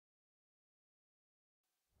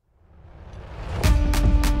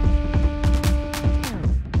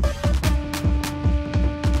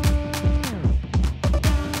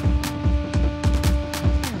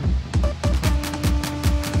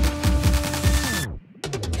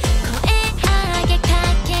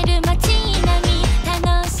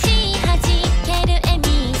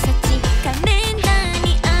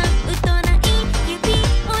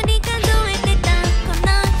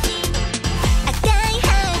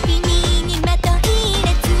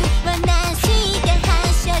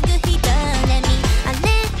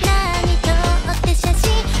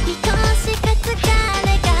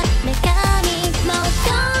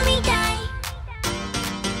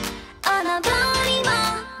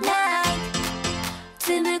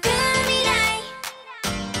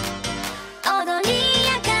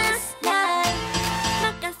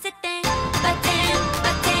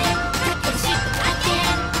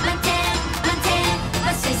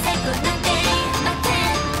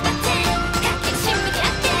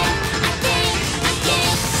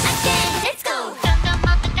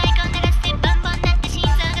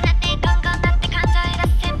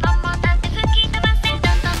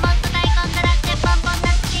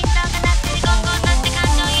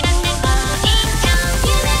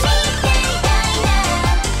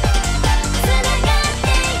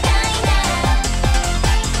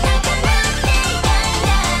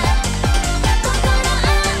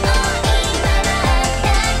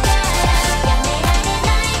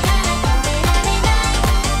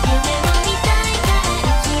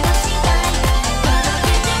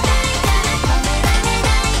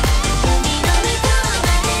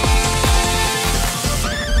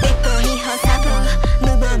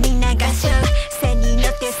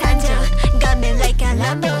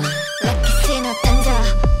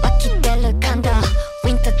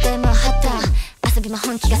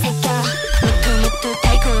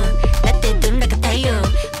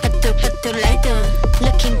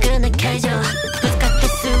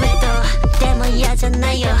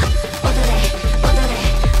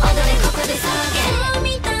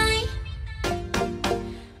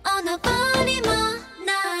登りも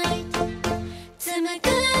ない紡ぐ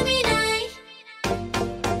未来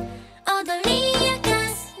踊り明か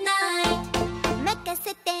すナイト任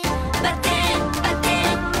せてバテンバテ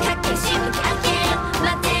ンかけしぶきあけ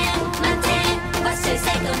待て待て忘れ最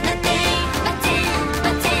高なデイバテン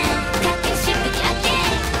バテンかけしぶきあけ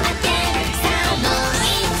あけさあもうい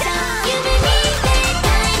いじゃん夢見て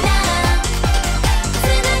たいなつ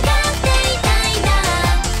ながっていたいな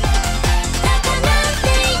高鳴って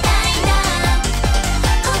いたいな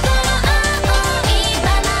心青いま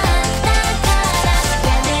まだから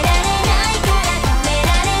やめられないから止め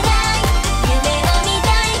られない夢を見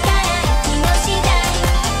たいから息をしたい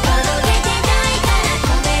届けてないから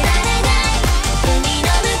止められない海の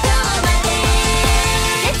向こうまで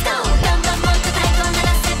Let's go どんどんもっと太鼓鳴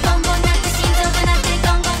らせボンボンなって心臓が鳴って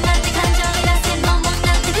ゴンゴンなって感情揺らせボンボン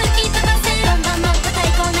なって吹き飛ばせどんどんもっと太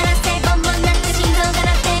鼓鳴らせボンボンなって心臓が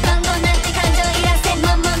鳴ってゴンゴンなって感情揺らせ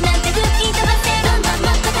ボンボンなって吹き飛ばせどんどん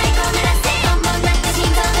もっと太鼓鳴らせボンボンなって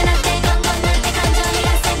心臓が鳴ってゴンゴンなって感情揺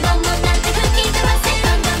らせボンボンなって吹き飛ばせ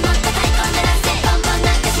どんどんもっと太鼓鳴らせボンボン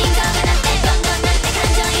なって心臓が鳴ってゴンゴンなって感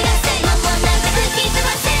情揺らせボンボンなって吹き飛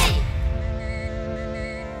ばせ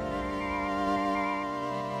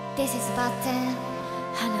This is バッテン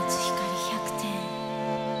放つ光100点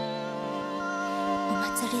お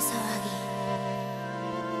祭り騒ぎ